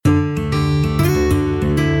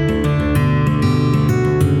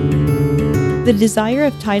The desire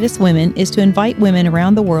of Titus Women is to invite women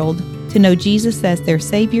around the world to know Jesus as their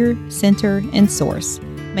Savior, Center, and Source.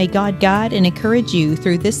 May God guide and encourage you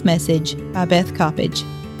through this message by Beth Coppage.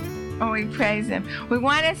 Oh, we praise Him. We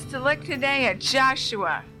want us to look today at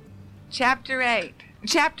Joshua, chapter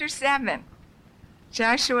 7.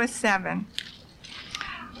 Joshua 7.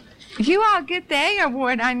 You all get the A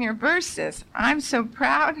award on your verses. I'm so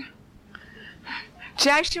proud.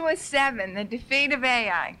 Joshua 7, the defeat of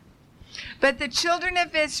Ai. But the children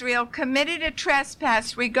of Israel committed a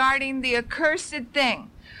trespass regarding the accursed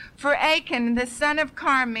thing. For Achan, the son of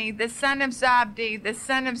Carmi, the son of Zabdi, the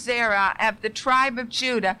son of Zerah, of the tribe of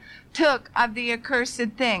Judah, took of the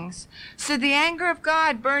accursed things. So the anger of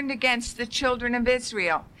God burned against the children of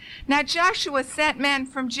Israel. Now Joshua sent men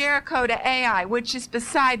from Jericho to Ai, which is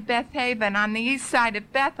beside Bethaven, on the east side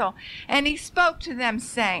of Bethel, and he spoke to them,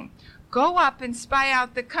 saying, Go up and spy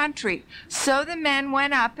out the country. So the men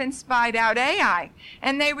went up and spied out Ai.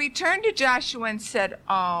 And they returned to Joshua and said,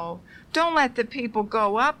 Oh, don't let the people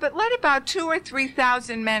go up, but let about 2,000 or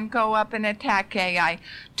 3,000 men go up and attack Ai.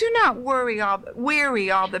 Do not weary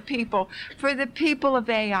all the people, for the people of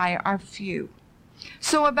Ai are few.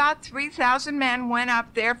 So about 3,000 men went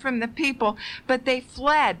up there from the people, but they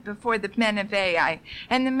fled before the men of Ai.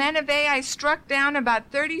 And the men of Ai struck down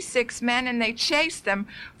about 36 men, and they chased them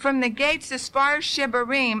from the gates as far as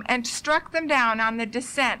Shebarim, and struck them down on the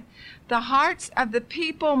descent. The hearts of the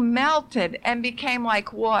people melted and became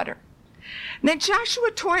like water. Then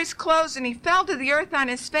Joshua tore his clothes, and he fell to the earth on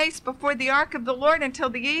his face before the ark of the Lord until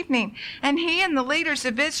the evening. And he and the leaders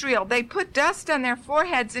of Israel, they put dust on their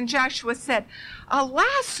foreheads. And Joshua said,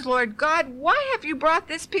 Alas, Lord God, why have you brought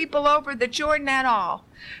this people over the Jordan at all,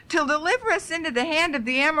 to deliver us into the hand of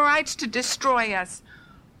the Amorites to destroy us?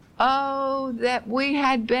 Oh, that we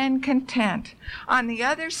had been content on the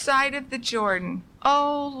other side of the Jordan.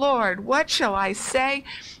 Oh, Lord, what shall I say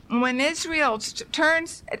when Israel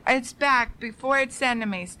turns its back before its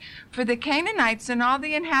enemies? For the Canaanites and all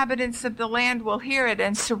the inhabitants of the land will hear it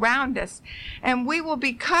and surround us, and we will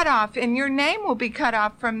be cut off, and your name will be cut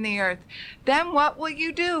off from the earth. Then what will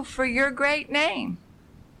you do for your great name?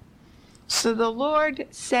 So the Lord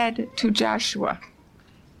said to Joshua,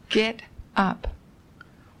 Get up.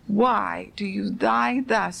 Why do you lie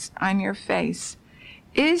thus on your face?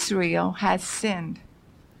 Israel has sinned.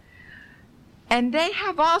 And they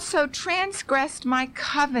have also transgressed my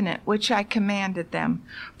covenant which I commanded them.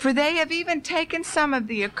 For they have even taken some of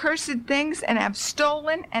the accursed things and have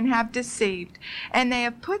stolen and have deceived. And they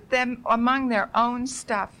have put them among their own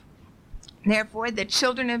stuff. Therefore the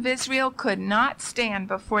children of Israel could not stand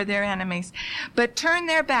before their enemies, but turned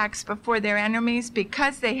their backs before their enemies,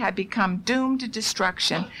 because they had become doomed to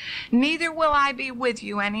destruction. Neither will I be with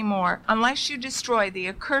you any more, unless you destroy the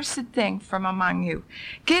accursed thing from among you.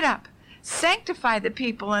 Get up, sanctify the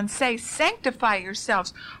people, and say, Sanctify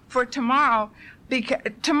yourselves for tomorrow,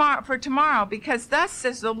 because thus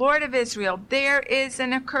says the Lord of Israel, there is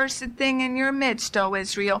an accursed thing in your midst, O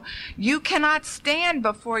Israel. You cannot stand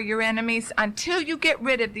before your enemies until you get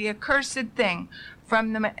rid of the accursed thing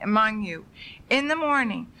from among you. In the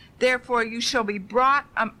morning, therefore, you shall be brought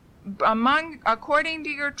according to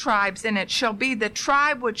your tribes, and it shall be the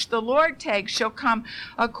tribe which the Lord takes shall come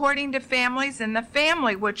according to families, and the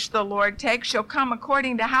family which the Lord takes shall come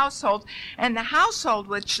according to households, and the household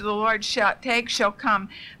which the Lord shall take shall come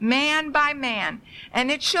man by man.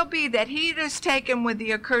 And it shall be that he that is taken with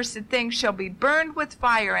the accursed thing shall be burned with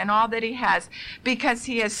fire, and all that he has, because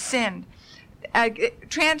he has sinned,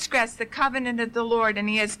 transgressed the covenant of the Lord, and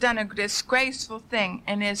he has done a disgraceful thing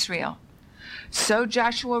in Israel. So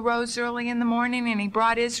Joshua rose early in the morning, and he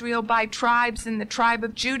brought Israel by tribes, and the tribe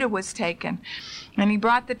of Judah was taken. And he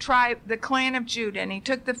brought the clan of Judah, and he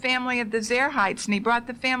took the family of the Zerahites, and he brought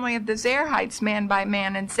the family of the Zerahites man by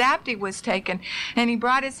man, and Zabdi was taken, and he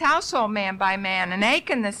brought his household man by man, and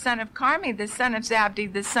Achan the son of Carmi, the son of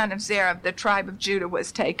Zabdi, the son of Zerah, of the tribe of Judah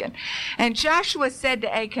was taken. And Joshua said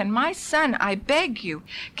to Achan, My son, I beg you,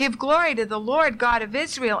 give glory to the Lord God of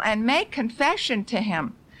Israel, and make confession to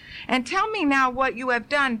him. And tell me now what you have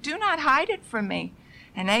done. Do not hide it from me.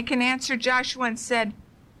 And Achan answered Joshua and said,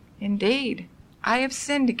 Indeed, I have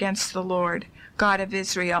sinned against the Lord, God of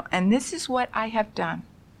Israel, and this is what I have done.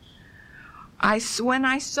 When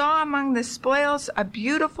I saw among the spoils a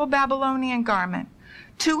beautiful Babylonian garment,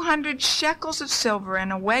 200 shekels of silver,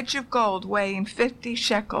 and a wedge of gold weighing 50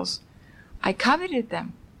 shekels, I coveted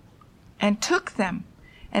them and took them,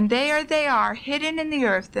 and there they are hidden in the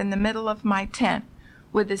earth in the middle of my tent,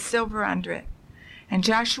 with the silver under it. And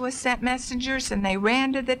Joshua sent messengers, and they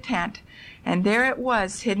ran to the tent. And there it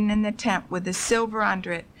was, hidden in the tent, with the silver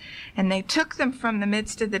under it. And they took them from the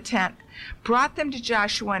midst of the tent, brought them to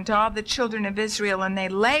Joshua and to all the children of Israel, and they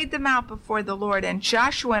laid them out before the Lord. And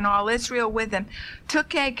Joshua and all Israel with him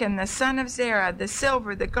took Achan, the son of Zerah, the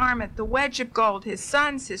silver, the garment, the wedge of gold, his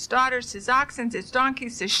sons, his daughters, his oxen, his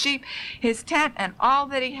donkeys, his sheep, his tent, and all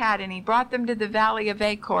that he had, and he brought them to the valley of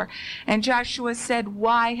Achor. And Joshua said,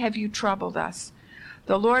 "Why have you troubled us?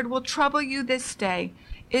 The Lord will trouble you this day."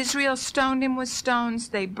 Israel stoned him with stones,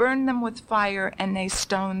 they burned them with fire, and they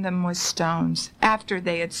stoned them with stones, after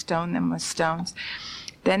they had stoned them with stones.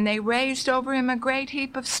 Then they raised over him a great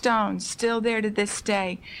heap of stones, still there to this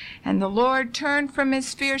day. And the Lord turned from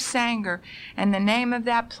his fierce anger, and the name of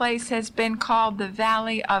that place has been called the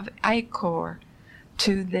Valley of Achor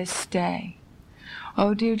to this day.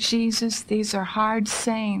 Oh, dear Jesus, these are hard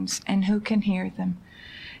sayings, and who can hear them?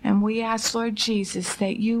 And we ask, Lord Jesus,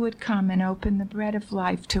 that you would come and open the bread of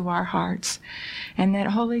life to our hearts. And that,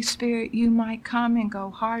 Holy Spirit, you might come and go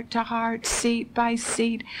heart to heart, seat by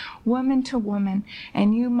seat, woman to woman.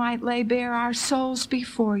 And you might lay bare our souls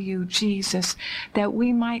before you, Jesus, that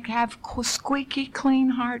we might have squeaky clean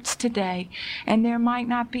hearts today. And there might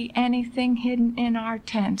not be anything hidden in our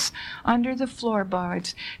tents, under the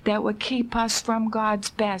floorboards, that would keep us from God's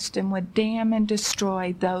best and would damn and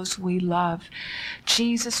destroy those we love.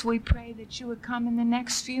 Jesus, we pray that you would come in the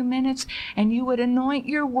next few minutes and you would anoint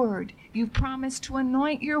your word. You promised to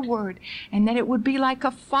anoint your word, and that it would be like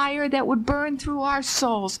a fire that would burn through our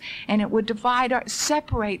souls, and it would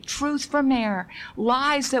separate truth from error,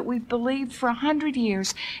 lies that we've believed for 100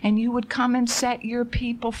 years, and you would come and set your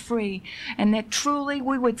people free, and that truly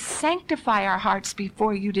we would sanctify our hearts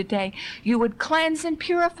before you today. You would cleanse and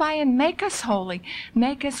purify and make us holy,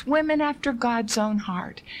 make us women after God's own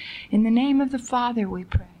heart. In the name of the Father we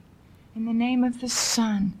pray, in the name of the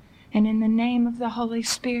Son, and in the name of the Holy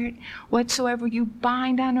Spirit. Whatsoever you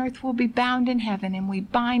bind on earth will be bound in heaven, and we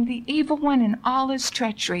bind the evil one and all his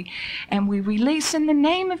treachery, and we release in the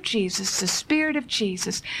name of Jesus, the Spirit of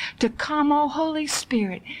Jesus, to come, O Holy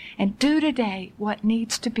Spirit, and do today what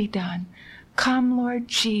needs to be done. Come, Lord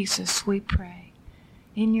Jesus, we pray.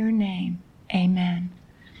 In your name, amen.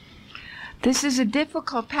 This is a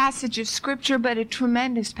difficult passage of Scripture, but a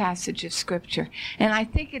tremendous passage of Scripture. And I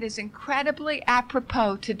think it is incredibly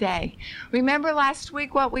apropos today. Remember last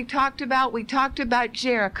week what we talked about? We talked about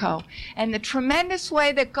Jericho and the tremendous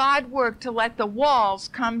way that God worked to let the walls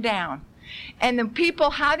come down. And the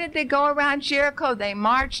people, how did they go around Jericho? They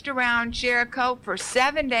marched around Jericho for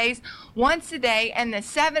 7 days, once a day, and the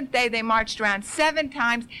seventh day they marched around 7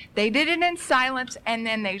 times. They did it in silence, and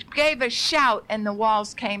then they gave a shout, and the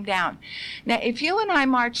walls came down. Now, if you and I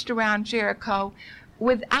marched around Jericho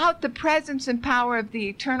without the presence and power of the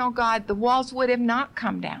eternal God, the walls would have not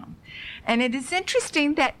come down. And it is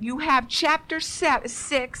interesting that you have chapter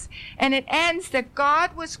 6, and it ends that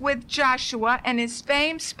God was with Joshua, and his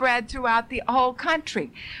fame spread throughout the whole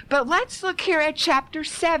country. But let's look here at chapter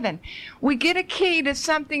 7. We get a key to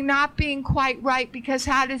something not being quite right, because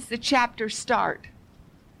how does the chapter start?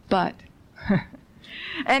 But.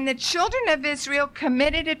 And the children of Israel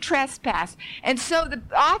committed a trespass. And so the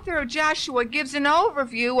author of Joshua gives an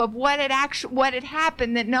overview of what had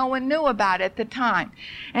happened that no one knew about at the time.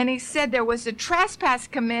 And he said there was a trespass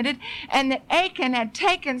committed, and that Achan had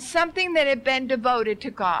taken something that had been devoted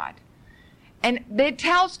to God. And it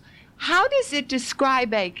tells, how does it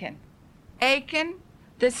describe Achan? Achan,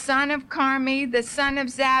 the son of Carmi, the son of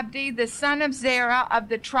Zabdi, the son of Zerah, of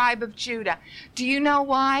the tribe of Judah. Do you know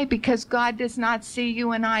why? Because God does not see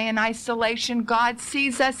you and I in isolation. God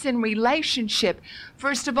sees us in relationship.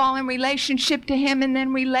 First of all, in relationship to him, and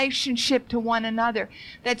then relationship to one another.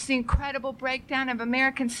 That's the incredible breakdown of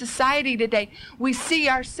American society today. We see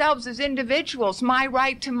ourselves as individuals. My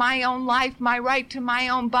right to my own life, my right to my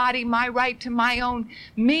own body, my right to my own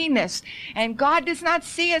meanness. And God does not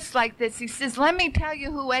see us like this. He says, let me tell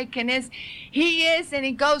you who Achan is. He is, and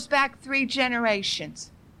he goes back 3 generations.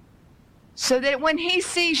 So that when he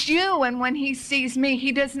sees you and when he sees me,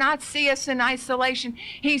 he does not see us in isolation.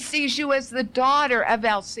 He sees you as the daughter of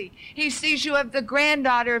Elsie. He sees you as the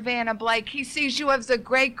granddaughter of Anna Blake. He sees you as the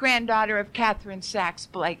great-granddaughter of Catherine Sachs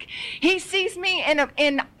Blake. He sees me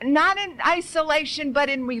in not in isolation, but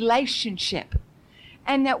in relationship.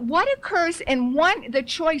 And that what occurs in the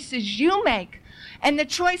choices you make and the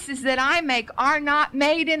choices that I make are not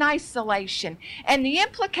made in isolation. And the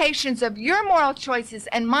implications of your moral choices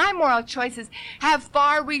and my moral choices have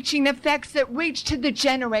far-reaching effects that reach to the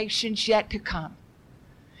generations yet to come.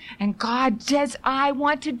 And God says, I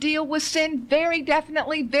want to deal with sin very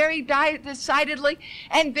definitely, very decidedly,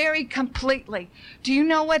 and very completely. Do you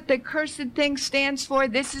know what the cursed thing stands for?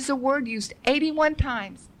 This is a word used 81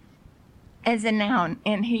 times as a noun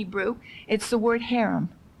in Hebrew. It's the word harem.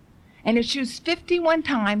 And it's used 51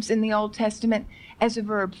 times in the Old Testament as a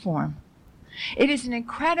verb form. It is an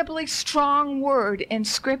incredibly strong word in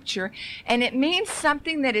Scripture, and it means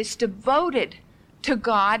something that is devoted to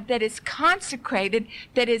God, that is consecrated,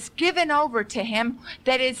 that is given over to Him,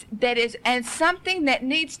 that is, and something that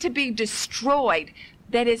needs to be destroyed,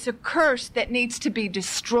 that is a curse that needs to be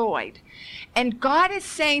destroyed. And God is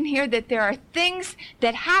saying here that there are things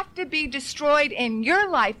that have to be destroyed in your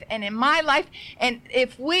life and in my life, and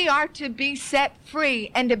if we are to be set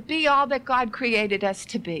free and to be all that God created us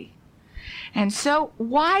to be. And so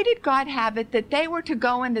why did God have it that they were to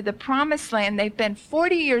go into the promised land? They've been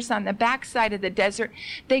 40 years on the backside of the desert.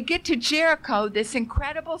 They get to Jericho, this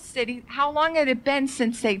incredible city. How long had it been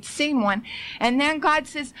since they'd seen one? And then God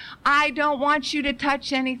says, I don't want you to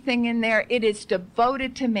touch anything in there. It is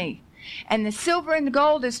devoted to me. And the silver and the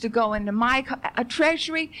gold is to go into my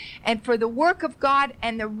treasury and for the work of God,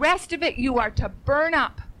 and the rest of it you are to burn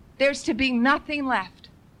up. There's to be nothing left.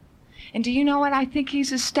 And do you know what I think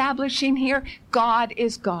He's establishing here? God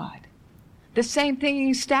is God. The same thing He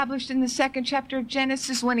established in the 2nd chapter of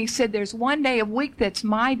Genesis when He said, there's one day a week that's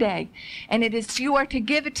my day. And it is, you are to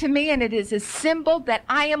give it to me, and it is a symbol that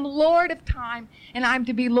I am Lord of time, and I'm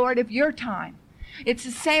to be Lord of your time. It's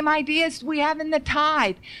the same idea as we have in the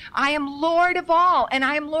tithe. I am Lord of all, and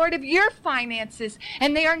I am Lord of your finances,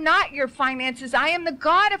 and they are not your finances. I am the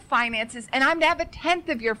God of finances, and I'm to have 1/10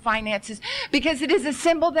 of your finances, because it is a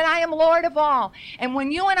symbol that I am Lord of all. And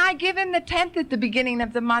when you and I give Him the 10th at the beginning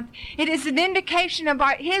of the month, it is an indication of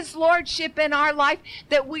His lordship in our life,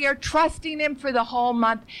 that we are trusting Him for the whole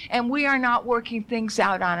month, and we are not working things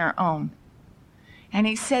out on our own. And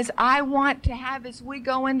He says, I want to have, as we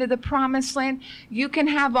go into the promised land, you can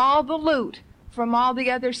have all the loot from all the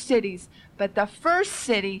other cities, but the first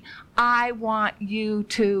city, I want you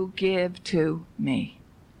to give to me.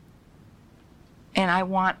 And I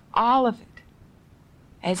want all of it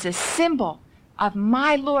as a symbol of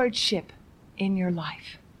my lordship in your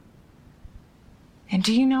life. And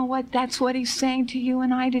do you know what? That's what He's saying to you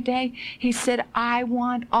and I today. He said, I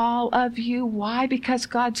want all of you. Why? Because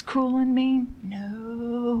God's cruel and mean?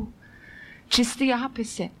 No. Just the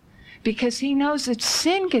opposite. Because He knows that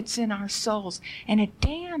sin gets in our souls, and it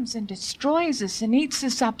damns and destroys us and eats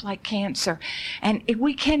us up like cancer. And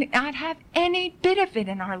we cannot have any bit of it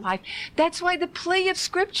in our life. That's why the plea of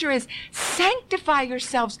Scripture is, sanctify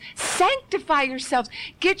yourselves, sanctify yourselves.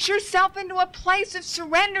 Get yourself into a place of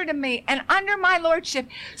surrender to me and under my lordship,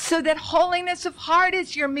 so that holiness of heart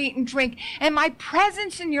is your meat and drink, and my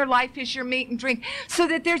presence in your life is your meat and drink, so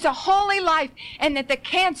that there's a holy life, and that the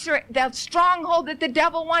cancer, that stronghold that the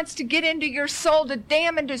devil wants to get into your soul to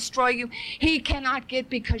damn and destroy you, he cannot get,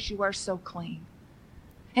 because you are so clean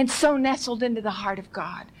and so nestled into the heart of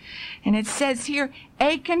God. And it says here,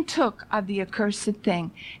 Achan took of the accursed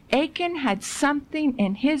thing. Achan had something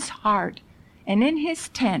in his heart and in his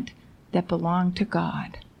tent that belonged to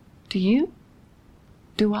God. Do you?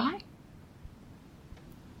 Do I?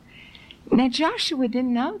 Now Joshua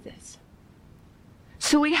didn't know this.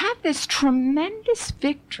 So we have this tremendous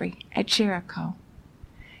victory at Jericho.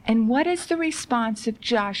 And what is the response of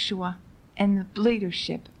Joshua and the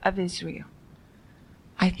leadership of Israel?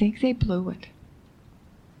 I think they blew it.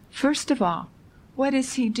 First of all, what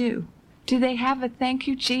does he do? Do they have a thank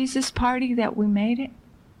you Jesus party that we made it?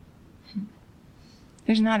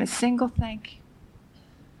 There's not a single thank you.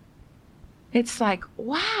 It's like,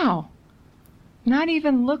 wow. Not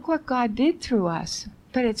even look what God did through us,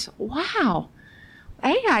 but it's, wow.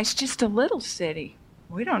 Ai's just a little city.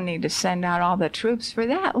 We don't need to send out all the troops for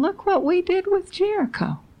that. Look what we did with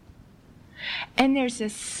Jericho. And there's a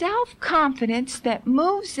self-confidence that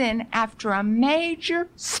moves in after a major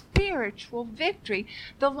spiritual victory,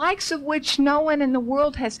 the likes of which no one in the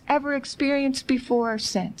world has ever experienced before or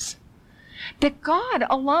since. That God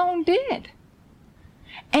alone did.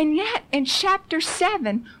 And yet, in chapter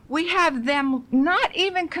 7, we have them not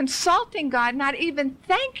even consulting God, not even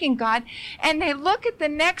thanking God, and they look at the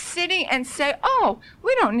next city and say, oh,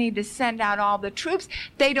 we don't need to send out all the troops.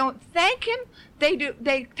 They don't thank Him.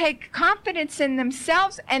 They take confidence in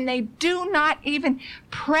themselves, and they do not even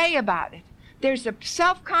pray about it. There's a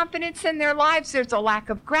self-confidence in their lives. There's a lack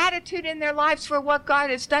of gratitude in their lives for what God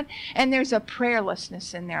has done. And there's a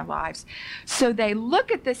prayerlessness in their lives. So they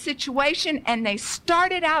look at the situation and they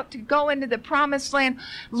started out to go into the promised land,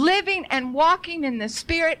 living and walking in the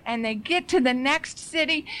Spirit, and they get to the next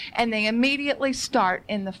city and they immediately start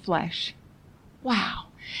in the flesh. Wow.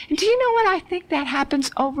 And do you know what? I think that happens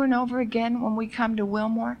over and over again when we come to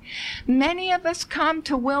Wilmore. Many of us come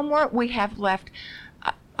to Wilmore. We have left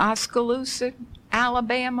Oskaloosa,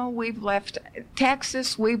 Alabama. We've left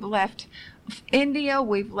Texas. We've left India.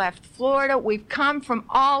 We've left Florida. We've come from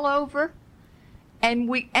all over. And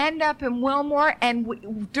we end up in Wilmore.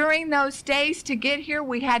 And during those days to get here,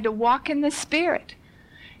 we had to walk in the Spirit.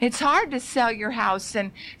 It's hard to sell your house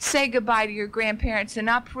and say goodbye to your grandparents and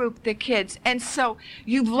uproot the kids. And so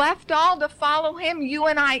you've left all to follow him. You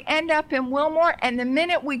and I end up in Wilmore. And the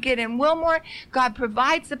minute we get in Wilmore, God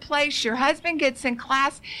provides a place. Your husband gets in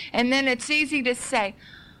class. And then it's easy to say,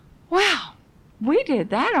 wow, we did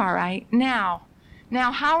that all right. Now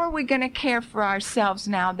how are we going to care for ourselves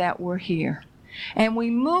now that we're here? And we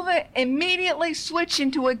immediately switch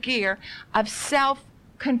into a gear of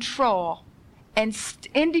self-control and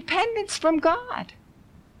independence from God.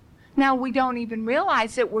 Now, we don't even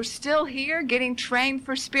realize that we're still here getting trained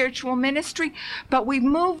for spiritual ministry, but we've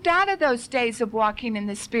moved out of those days of walking in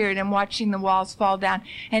the Spirit and watching the walls fall down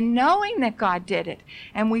and knowing that God did it.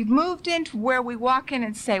 And we've moved into where we walk in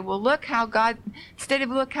and say, well, look how God, instead of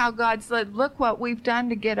look how God's led, look what we've done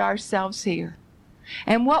to get ourselves here.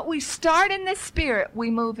 And what we start in the Spirit, we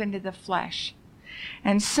move into the flesh.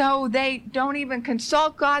 And so they don't even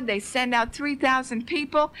consult God. They send out 3,000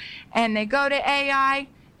 people, and they go to Ai,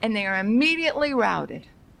 and they are immediately routed.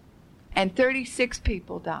 And 36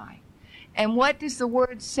 people die. And what does the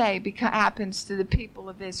word say happens to the people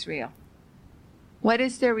of Israel? What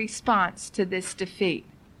is their response to this defeat?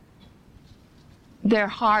 Their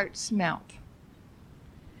hearts melt.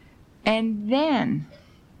 And then,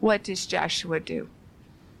 what does Joshua do?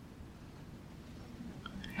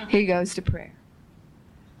 He goes to prayer.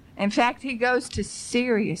 In fact, he goes to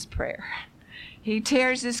serious prayer. He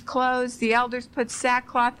tears his clothes. The elders put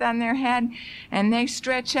sackcloth on their head, and they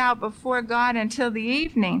stretch out before God until the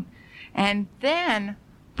evening. And then,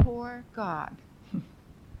 poor God.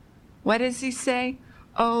 What does he say?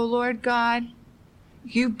 Oh, Lord God,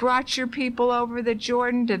 you brought your people over the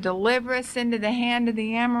Jordan to deliver us into the hand of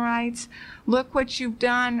the Amorites. Look what you've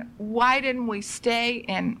done. Why didn't we stay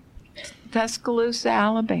in Tuscaloosa,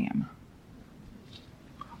 Alabama?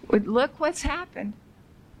 Look what's happened.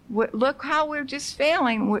 Look how we're just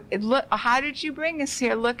failing. Look, how did you bring us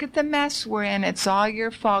here? Look at the mess we're in. It's all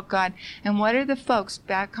your fault, God. And what are the folks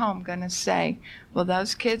back home going to say? Well,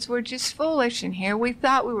 those kids were just foolish, and here we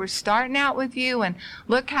thought we were starting out with you, and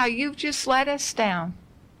look how you've just let us down.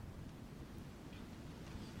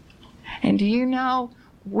 And do you know,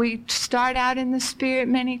 we start out in the Spirit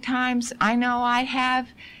many times. I know I have.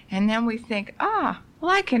 And then we think, well,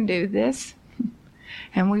 I can do this.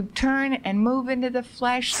 And we turn and move into the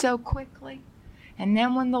flesh so quickly. And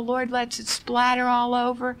then when the Lord lets it splatter all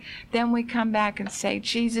over, then we come back and say,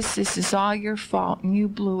 Jesus, this is all your fault, and you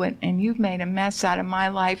blew it, and you've made a mess out of my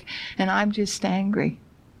life, and I'm just angry.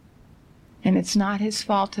 And it's not his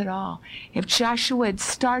fault at all. If Joshua had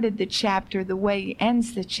started the chapter the way he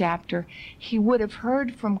ends the chapter, he would have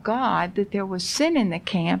heard from God that there was sin in the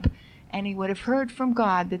camp, and he would have heard from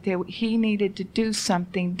God that he needed to do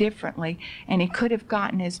something differently, and he could have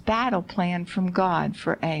gotten his battle plan from God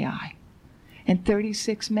for Ai. And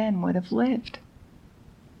 36 men would have lived.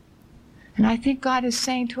 And I think God is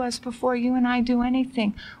saying to us, before you and I do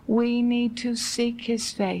anything, we need to seek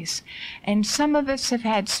his face. And some of us have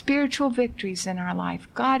had spiritual victories in our life.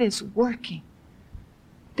 God is working.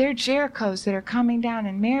 There are Jerichos that are coming down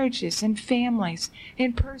in marriages, in families,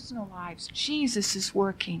 in personal lives. Jesus is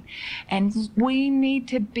working. And we need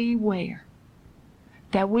to beware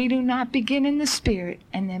that we do not begin in the Spirit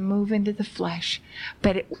and then move into the flesh.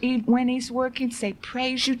 But when he's working, say,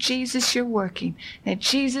 praise you, Jesus, you're working. That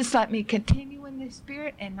Jesus, let me continue in the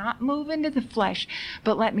Spirit and not move into the flesh,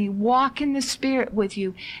 but let me walk in the Spirit with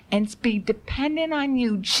you and be dependent on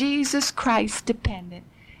you, Jesus Christ dependent,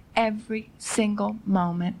 every single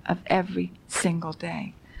moment of every single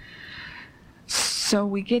day. So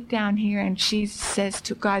we get down here, and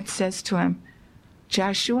God says to him,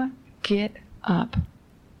 Joshua, get up.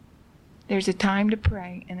 There's a time to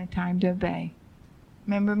pray and a time to obey.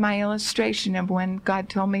 Remember my illustration of when God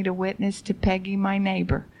told me to witness to Peggy, my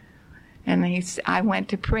neighbor. And I went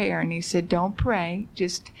to prayer, and he said, don't pray.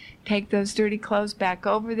 Just take those dirty clothes back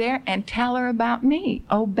over there and tell her about me.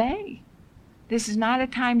 Obey. This is not a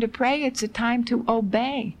time to pray, it's a time to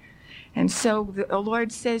obey. And so the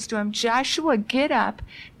Lord says to him, Joshua, get up.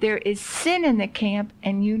 There is sin in the camp,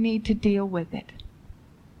 and you need to deal with it.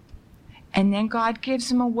 And then God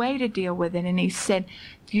gives him a way to deal with it. And he said,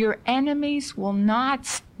 your enemies will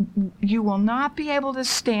not, you will not be able to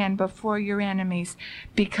stand before your enemies,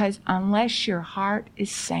 because unless your heart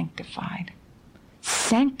is sanctified.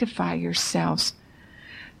 Sanctify yourselves.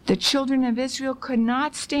 The children of Israel could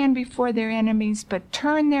not stand before their enemies, but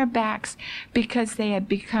turned their backs because they had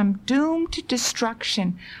become doomed to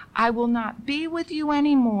destruction. I will not be with you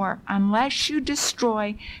anymore unless you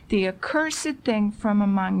destroy the accursed thing from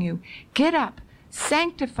among you. Get up,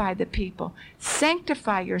 sanctify the people,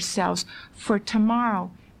 sanctify yourselves for tomorrow.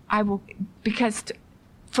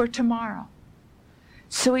 For tomorrow.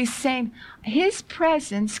 So he's saying his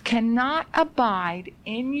presence cannot abide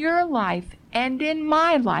in your life and in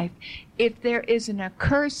my life if there is an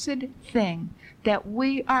accursed thing that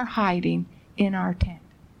we are hiding in our tent.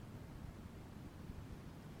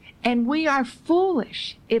 And we are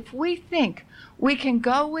foolish if we think we can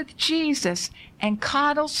go with Jesus and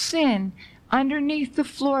coddle sin underneath the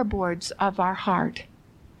floorboards of our heart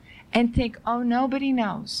and think, oh, nobody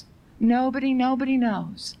knows. Nobody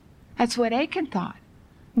knows. That's what Achan thought.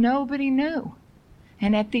 Nobody knew.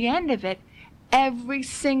 And at the end of it, every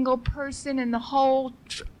single person in all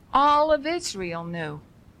of Israel knew.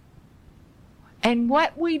 And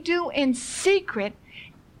what we do in secret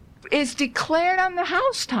is declared on the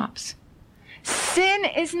housetops. Sin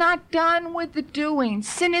is not done with the doing.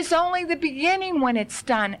 Sin is only the beginning when it's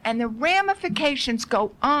done. And the ramifications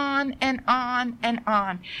go on and on and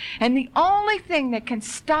on. And the only thing that can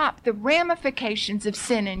stop the ramifications of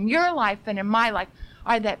sin in your life and in my life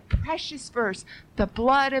are that precious verse, the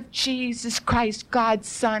blood of Jesus Christ, God's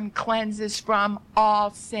Son, cleanses from all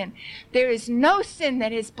sin. There is no sin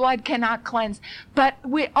that his blood cannot cleanse, but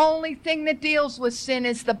the only thing that deals with sin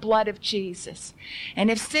is the blood of Jesus. And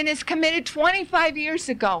if sin is committed 25 years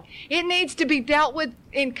ago, it needs to be dealt with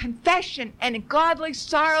in confession and in godly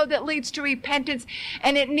sorrow that leads to repentance,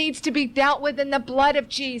 and it needs to be dealt with in the blood of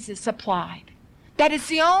Jesus applied. That is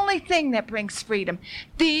the only thing that brings freedom.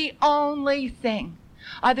 The only thing.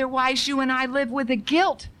 Otherwise, you and I live with the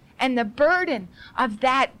guilt and the burden of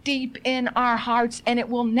that deep in our hearts, and it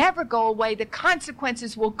will never go away. The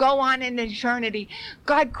consequences will go on in eternity.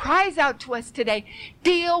 God cries out to us today,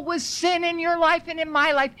 deal with sin in your life and in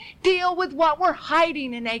my life. Deal with what we're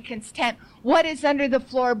hiding in Achan's tent. What is under the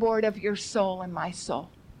floorboard of your soul and my soul?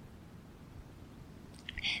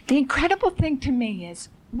 The incredible thing to me is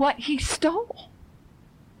what he stole.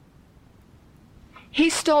 He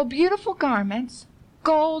stole beautiful garments,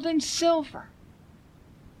 gold and silver.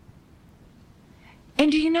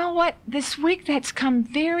 And do you know what? This week that's come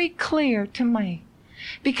very clear to me.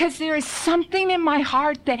 Because there is something in my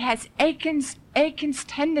heart that has Achan's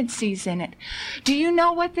tendencies in it. Do you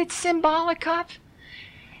know what that's symbolic of?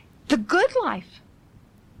 The good life.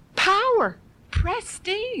 Power.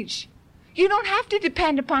 Prestige. You don't have to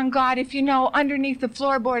depend upon God if you know underneath the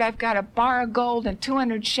floorboard I've got a bar of gold and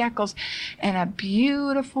 200 shekels and a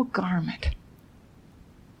beautiful garment.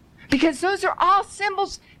 Because those are all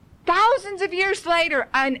symbols thousands of years later,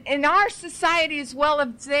 in our society as well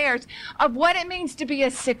as theirs, of what it means to be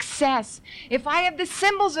a success. If I have the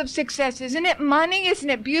symbols of success, isn't it money?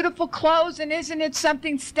 Isn't it beautiful clothes? And isn't it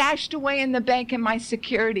something stashed away in the bank in my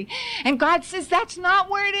security? And God says that's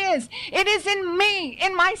not where it is. It is in me,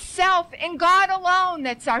 in myself, in God alone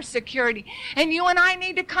that's our security. And you and I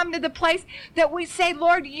need to come to the place that we say,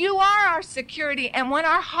 Lord, you are our security. And when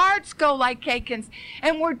our hearts go like Achan's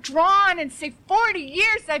and we're drawn and say, 40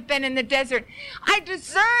 years I've been in the desert. I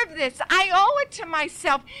deserve this. I owe it to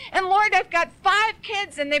myself. And Lord, I've got 5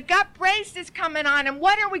 kids and they've got braces coming on. And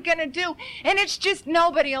what are we going to do? And it's just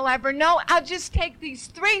nobody will ever know. I'll just take these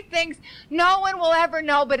 3 things. No one will ever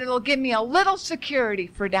know, but it'll give me a little security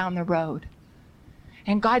for down the road.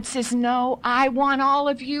 And God says, no, I want all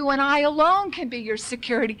of you, and I alone can be your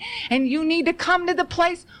security. And you need to come to the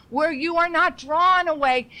place where you are not drawn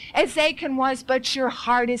away as Achan was, but your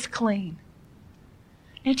heart is clean.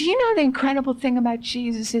 Now, do you know the incredible thing about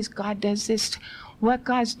Jesus is God does this, what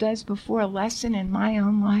God does before a lesson in my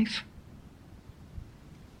own life?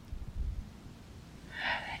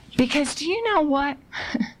 Because do you know what?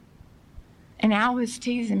 And Al was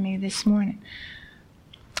teasing me this morning.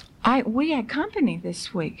 We had company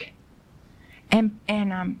this week, and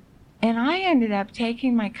I ended up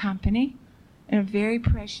taking my company in a very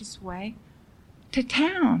precious way to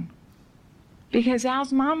town, because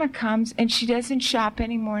Al's mama comes and she doesn't shop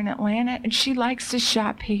anymore in Atlanta, and she likes to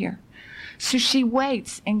shop here, so she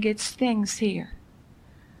waits and gets things here.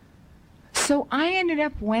 So I ended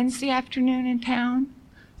up Wednesday afternoon in town,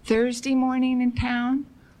 Thursday morning in town,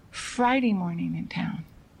 Friday morning in town.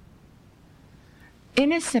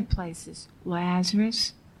 Innocent places,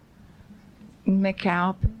 Lazarus,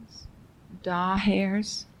 McAlpin's,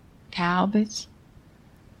 Dawhares, Talbot's.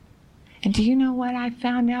 And do you know what I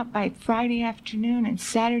found out by Friday afternoon and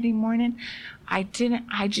Saturday morning? I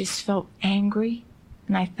just felt angry.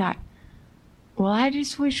 And I thought, well, I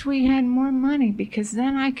just wish we had more money, because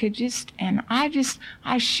then I could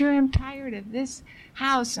I sure am tired of this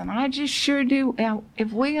house, and I just sure do.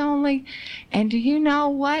 If we only, and do you know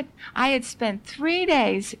what? I had spent 3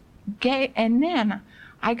 days and then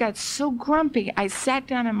I got so grumpy, I sat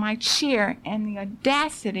down in my chair, and the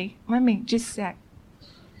audacity, let me just sec.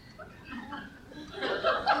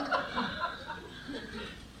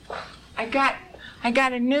 I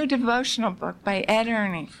got a new devotional book by Ed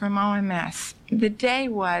Ernie from OMS. The day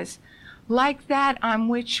was, like that on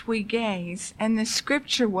which we gaze, and the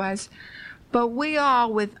scripture was, but we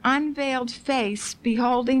all with unveiled face,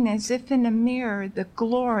 beholding as if in a mirror the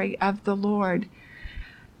glory of the Lord,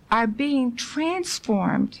 are being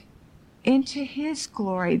transformed into his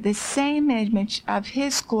glory, the same image of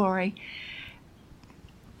his glory,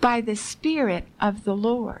 by the Spirit of the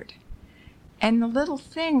Lord. And the little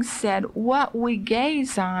thing said, what we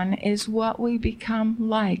gaze on is what we become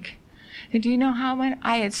like. And do you know how much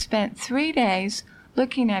I had spent 3 days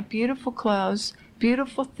looking at beautiful clothes,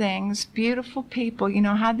 beautiful things, beautiful people. You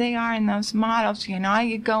know how they are in those models. You know,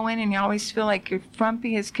 you go in and you always feel like you're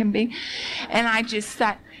frumpy as can be. And I just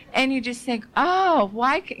thought, and you just think, oh,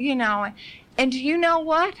 why, you know. And do you know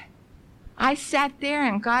what? I sat there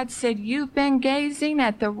and God said, you've been gazing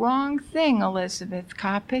at the wrong thing, Elizabeth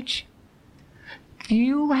Coppage.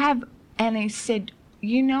 You have, and he said,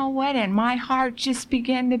 you know what? And my heart just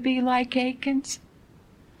began to be like Achan's.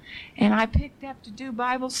 And I picked up to do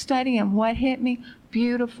Bible study, and what hit me?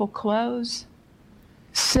 Beautiful clothes,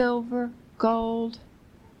 silver, gold.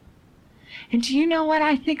 And do you know what?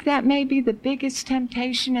 I think that may be the biggest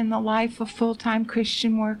temptation in the life of full-time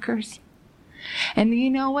Christian workers. And you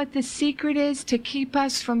know what the secret is to keep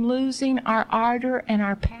us from losing our ardor and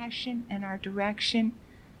our passion and our direction?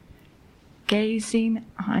 Gazing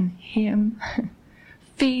on him,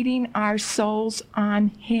 feeding our souls on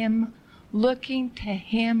him, looking to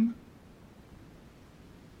him,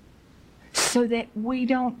 so that we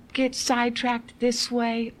don't get sidetracked this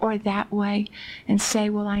way or that way and say,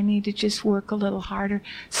 well, I need to just work a little harder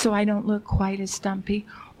so I don't look quite as dumpy,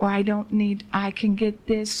 or I can get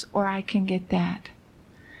this or I can get that.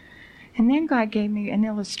 And then God gave me an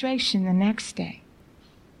illustration the next day.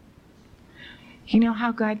 You know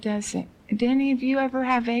how God does it? Did any of you ever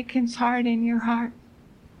have Achan's heart in your heart?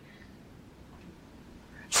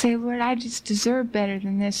 Say, Lord, I just deserve better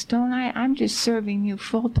than this, don't I? I'm just serving you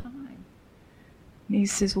full time. And he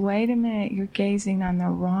says, wait a minute, you're gazing on the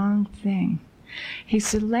wrong thing. He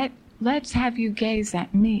said, let's have you gaze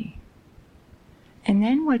at me. And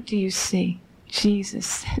then what do you see?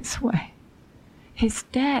 Jesus this way. His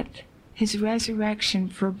death, his resurrection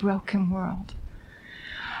for a broken world.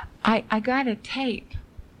 I got a tape,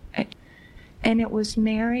 and it was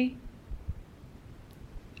Mary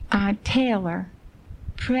Taylor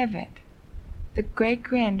Privet, the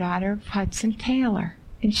great-granddaughter of Hudson Taylor,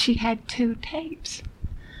 and she had 2 tapes.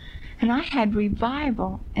 And I had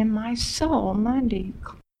revival in my soul Monday.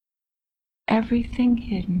 Everything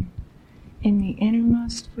hidden in the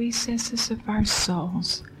innermost recesses of our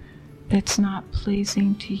souls that's not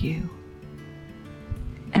pleasing to you.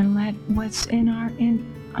 And let what's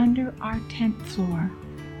under our tent floor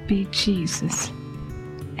be Jesus,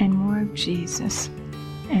 and more of Jesus,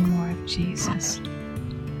 and more of Jesus.